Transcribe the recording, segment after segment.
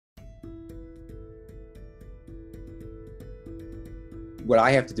what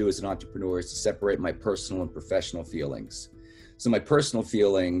I have to do as an entrepreneur is to separate my personal and professional feelings. So my personal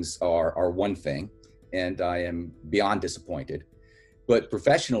feelings are one thing, and I am beyond disappointed. But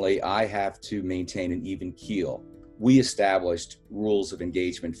professionally, I have to maintain an even keel. We established rules of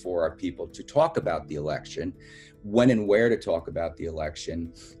engagement for our people to talk about the election, when and where to talk about the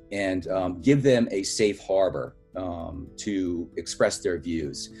election, and give them a safe harbor to express their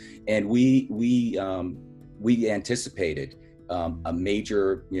views. And we anticipated a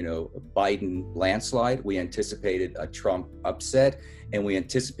major, Biden landslide. We anticipated a Trump upset, and we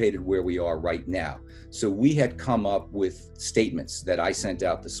anticipated where we are right now. So we had come up with statements that I sent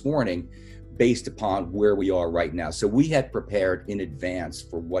out this morning based upon where we are right now. So we had prepared in advance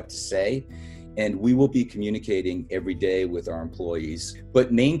for what to say, and we will be communicating every day with our employees,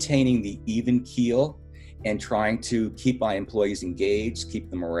 but maintaining the even keel and trying to keep my employees engaged, keep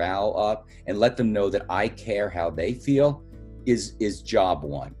the morale up, and let them know that I care how they feel is job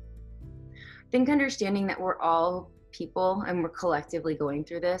one. I think understanding that we're all people and we're collectively going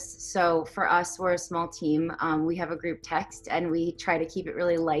through this. So for us, we're a small team. We have a group text and we try to keep it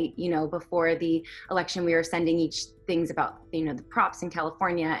really light. Before the election, we were sending each things about, the props in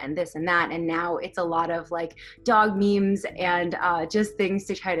California and this and that. And now it's a lot of like dog memes and just things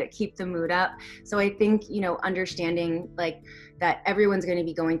to try to keep the mood up. So I think, understanding like that everyone's going to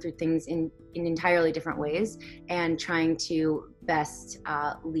be going through things in entirely different ways and trying to best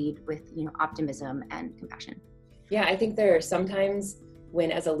lead with, optimism and compassion. Yeah, I think there are sometimes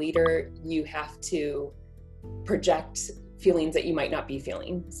when as a leader, you have to project feelings that you might not be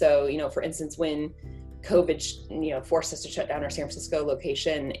feeling. So, for instance, when COVID, forced us to shut down our San Francisco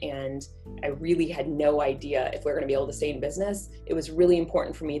location, and I really had no idea if we were going to be able to stay in business, it was really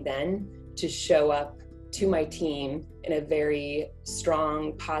important for me then to show up to my team in a very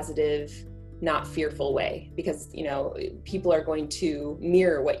strong, positive, not fearful way, because, people are going to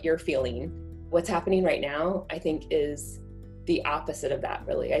mirror what you're feeling. What's happening right now, I think, is the opposite of that,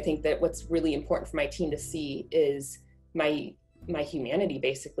 really. I think that what's really important for my team to see is my humanity,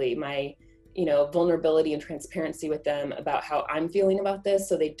 basically, my, vulnerability and transparency with them about how I'm feeling about this,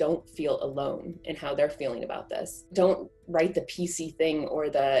 so they don't feel alone in how they're feeling about this. Don't write the PC thing or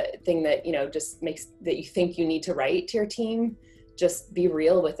the thing that, just makes that you think you need to write to your team. Just be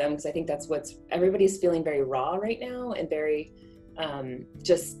real with them, because I think that's everybody's feeling very raw right now and very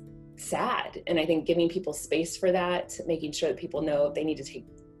just sad. And I think giving people space for that, making sure that people know if they need to take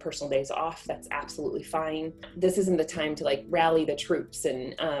personal days off, that's absolutely fine. This isn't the time to like rally the troops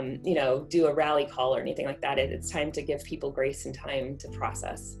and, do a rally call or anything like that. It's time to give people grace and time to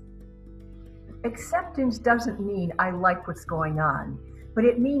process. Acceptance doesn't mean I like what's going on, but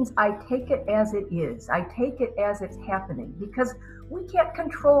it means I take it as it is. I take it as it's happening, because we can't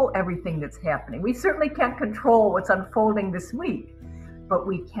control everything that's happening. We certainly can't control what's unfolding this week, but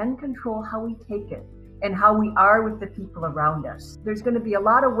we can control how we take it and how we are with the people around us. There's going to be a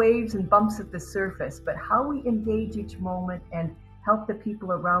lot of waves and bumps at the surface, but how we engage each moment and help the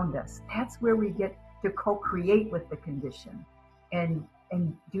people around us, that's where we get to co-create with the condition and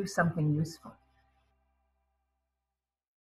do something useful.